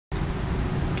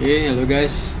Okay, hello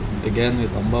guys, again with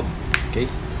Bob. Okay,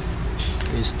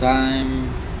 this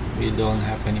time we don't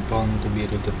have any phone to be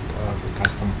routed or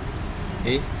custom.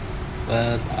 Okay,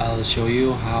 but I'll show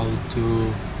you how to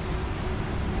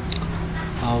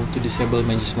disable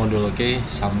Magisk module. Okay,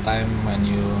 sometime when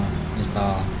you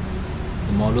install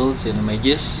the modules in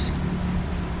Magisk,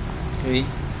 okay,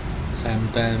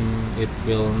 sometimes it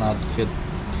will not fit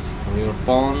for your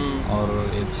phone or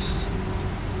it's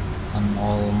an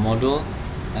old module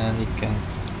and it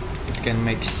can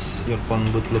make your phone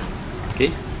bootloop.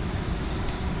 Okay,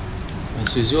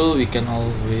 as usual we can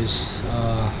always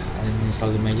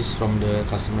uninstall the Magisk from the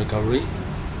custom recovery,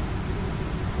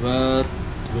 but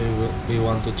we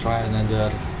want to try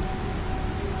another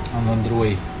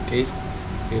way, okay,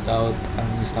 without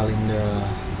uninstalling the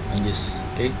Magisk.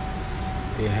 Okay,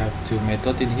 we have two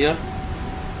methods in here.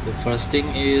 The first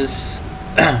thing is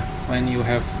when you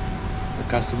have a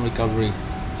custom recovery.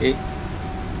 Okay,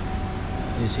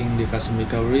 using the custom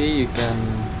recovery you can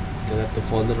delete the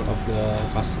folder of the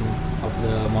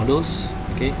modules.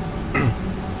 Okay,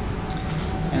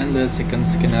 and the second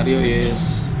scenario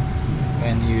is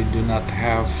when you do not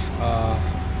have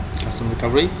custom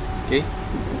recovery, okay,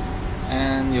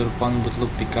 and your phone bootloop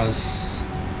because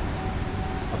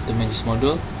of the Magisk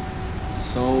module,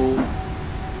 so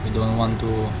you don't want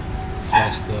to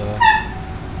flash the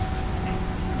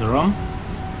ROM.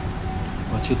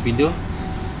 What should we do?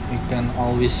 You can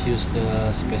always use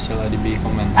the special ADB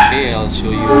command. Okay, I'll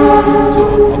show you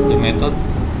two of the method.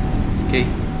 Okay,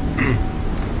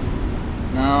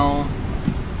 now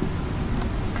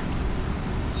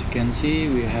as you can see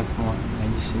we have more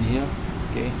Magisk in here.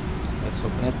 Okay, let's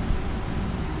open it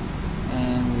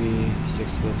and we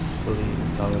successfully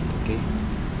install it. Okay,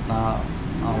 now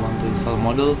I want to install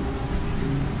module,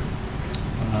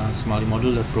 small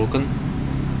module that's broken,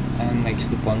 and next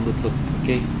to phone bootloop.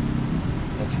 Okay,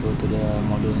 let's go to the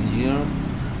module in here,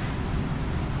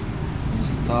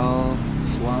 install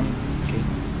this one. Okay,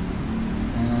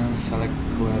 and select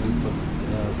where you put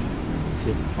the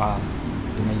zip file,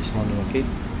 the Magisk module. Okay,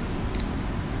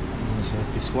 I'm going to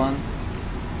select this one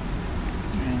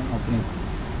and open it.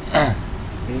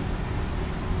 Okay,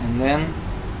 and then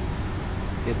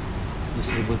hit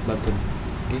this reboot button.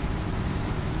 Okay,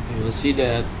 you will see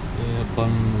that the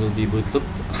phone will be bootloop.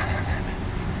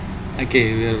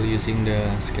 Okay, we are using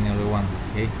the scenario 1.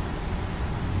 Okay,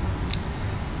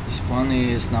 this phone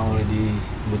is now already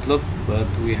bootloop, but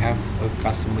we have a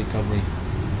custom recovery.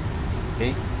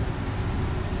 Okay,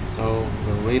 so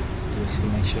we'll wait just to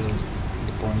make sure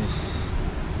the phone is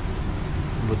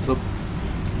bootloop.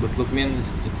 Bootloop means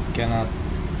it cannot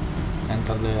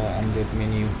enter the Android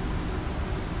menu.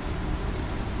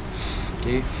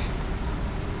 Okay,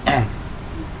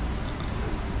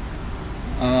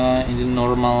 in the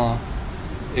normal,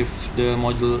 if the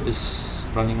module is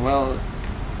running well,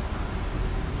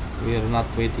 we are not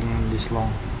waiting this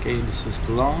long. Okay, this is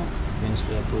too long, means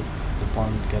the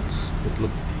phone gets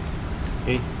bootloop.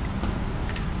 Okay,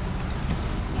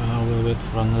 we'll wait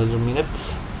for another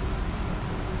minute.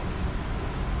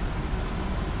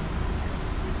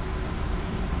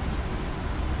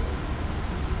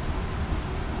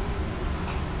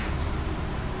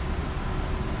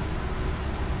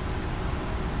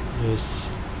 Just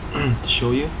to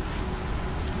show you.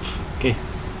 Okay,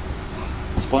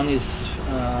 this phone is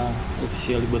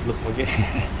officially bootloop. Okay,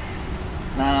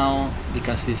 now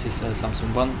because this is a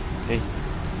Samsung phone, okay,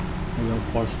 we will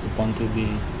force the phone to be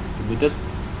rebooted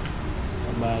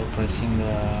by pressing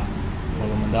the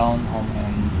volume down, home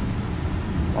and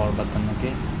power button.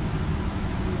 Okay,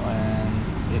 when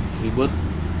it's reboot,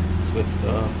 switch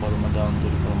the volume down to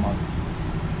the volume up.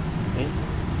 Okay,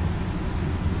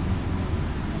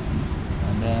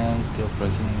 then still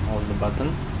pressing all the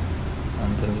button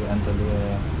until you enter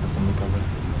the custom recovery.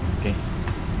 Okay,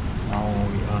 now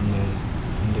we are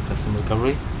in the custom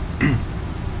recovery.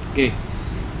 Okay,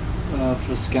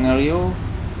 first scenario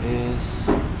is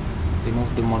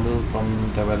remove the module from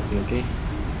TWRP. Okay,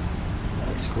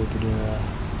 let's go to the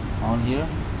mount here,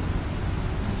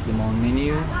 the mount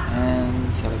menu,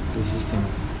 and select the system.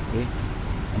 Okay,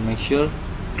 and make sure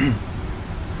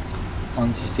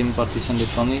on system partition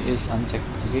only is unchecked.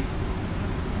 Okay,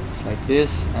 it's like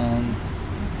this, and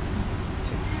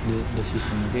check the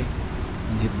system. Okay,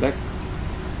 and hit back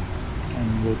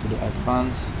and go to the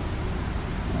advanced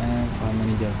and file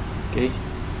manager. Okay,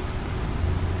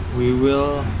 we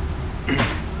will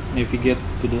navigate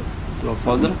to a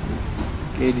folder.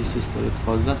 Okay, this is the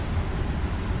folder.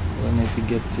 We'll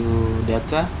navigate to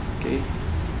data. Okay,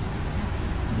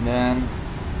 and then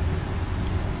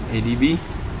ADB,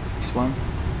 this one.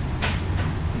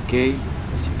 Okay,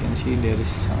 as you can see there is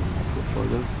some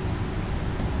folder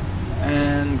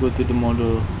and go to the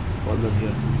module folder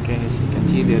here. Okay, as you can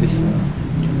see, there is a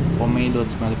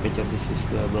pomade.smiley patcher. This is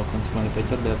the broken smiley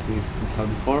patcher that we've installed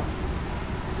before.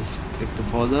 Just click the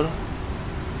folder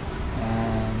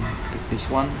and click this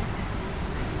one,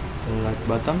 the right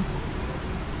button,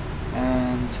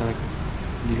 and select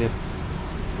delete,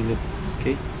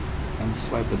 okay, and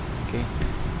swipe it, okay,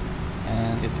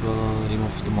 and it will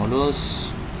remove the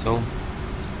modules, so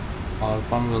our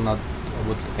phone will not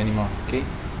boot anymore. Okay,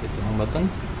 hit the home button,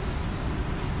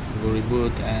 go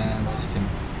reboot and system.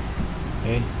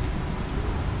 Okay,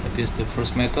 that is the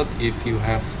first method if you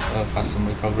have a custom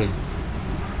recovery.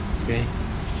 Okay,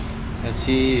 let's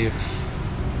see if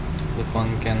the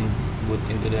phone can boot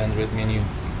into the Android menu.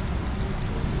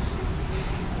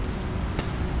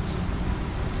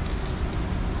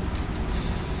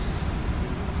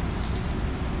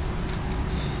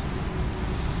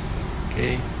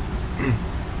 Okay,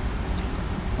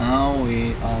 now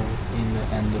we are in the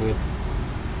Android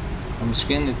home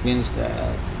screen. It means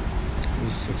that we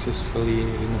successfully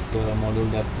removed the module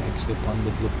that makes the phone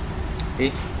bootloop.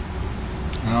 Okay,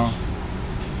 now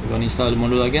we're gonna install the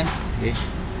module again. Okay,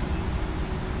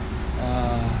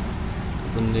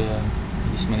 open the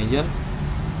disk manager,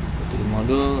 go to the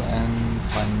module and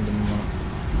find the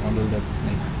module that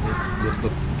makes it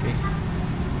bootloop. Okay,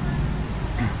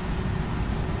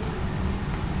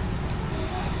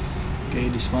 okay,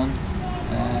 this one,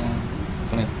 and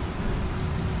open it.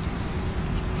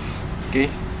 Okay,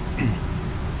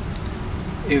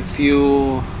 if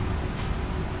you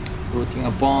rooting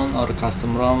a phone or a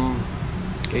custom ROM,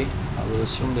 okay, I will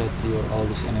assume that you are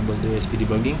always enable the USB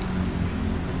debugging,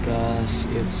 because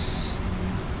it's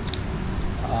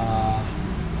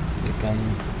you can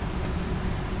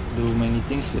do many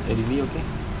things with ADB, okay,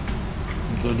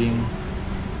 including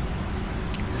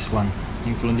this one,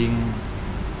 including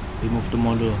remove the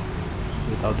module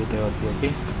without the TWRP.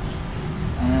 Okay,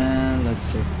 and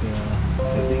let's check the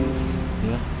settings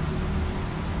here.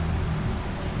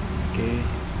 Okay,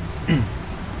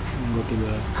 go to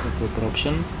the developer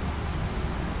option.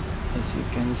 As you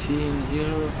can see in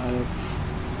here, I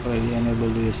have already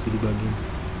enabled the USB debugging.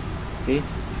 Okay,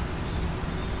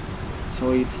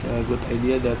 so it's a good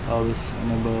idea that always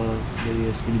enable the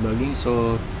USB debugging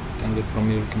so you can get from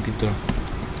your computer.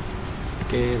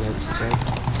 Okay, let's check.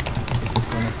 Is it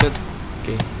connected?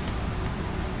 Okay,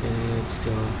 it's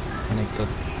still connected.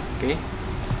 Okay,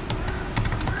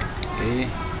 okay.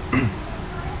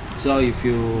 So if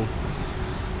you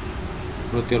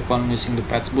root your phone using the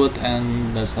Fastboot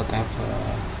and does not have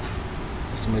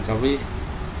custom recovery,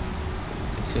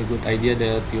 it's a good idea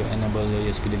that you enable the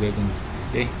USB debugging.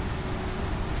 Okay,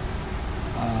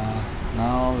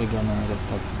 now we're gonna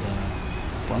restart the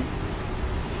phone.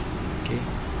 Okay,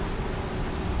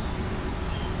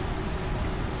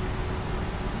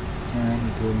 and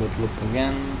it will bootloop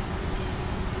again.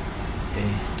 Okay,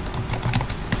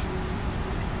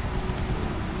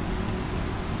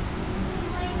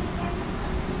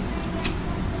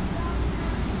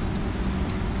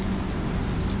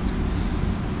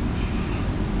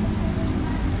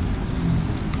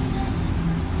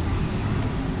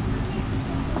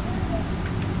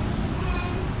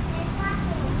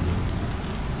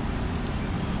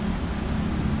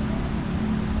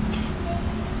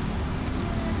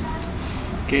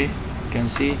 okay, you can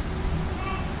see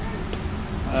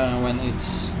when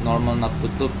it's normal not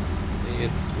bootloop,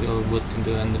 it will boot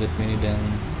into Android menu then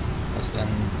less than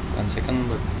 1 second,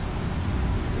 but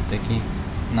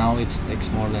now it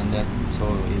takes more than that, so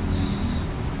it's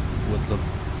bootloop.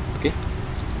 Okay,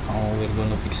 now we're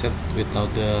gonna fix it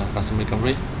without the custom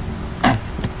recovery.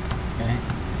 Okay,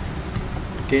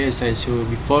 okay, as I showed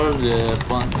before, the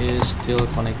phone is still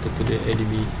connected to the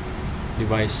ADB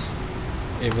device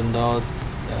even though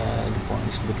the phone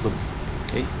is bootloop.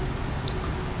 Okay,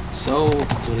 so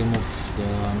to remove the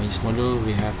Magisk module,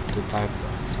 we have to type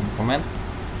some command.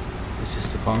 This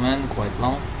is the command, quite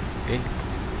long. Okay,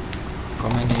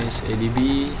 command is adb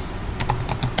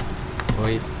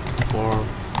wait for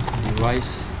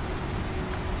device,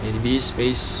 adb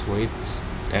space wait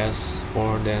dash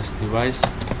for dash device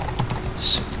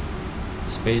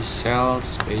space shell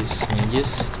space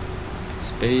Magisk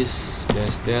space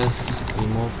dash dash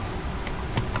remove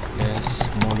dash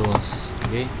modules.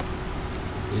 Okay,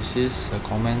 this is a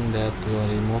command that will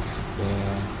remove the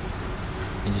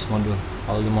Magisk module,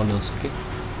 all the modules. Okay,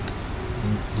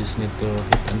 you just need to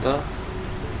hit enter.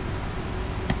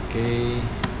 Okay,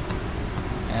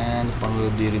 and the phone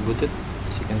will be rebooted,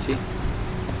 as you can see,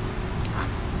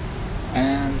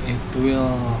 and it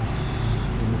will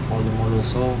remove all the modules,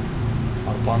 so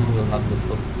our phone will not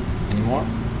boot anymore,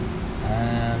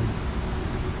 and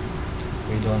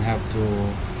don't have to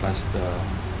flash the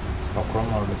stock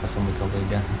ROM or the custom recovery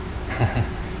again.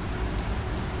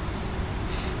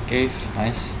 Okay,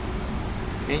 nice.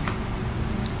 Okay,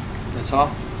 that's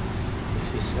all.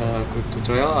 This is a quick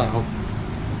tutorial. I hope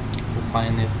you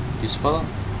find it useful.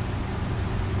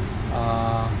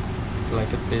 If you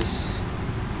like it, please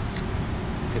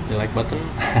hit the like button.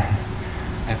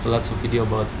 I have lots of video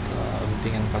about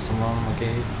everything and custom ROM.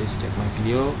 Okay, please check my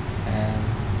video and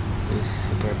please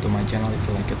subscribe to my channel if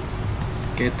you like it.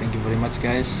 Okay, thank you very much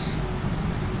guys.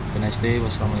 Have a nice day.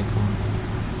 Wassalamualaikum.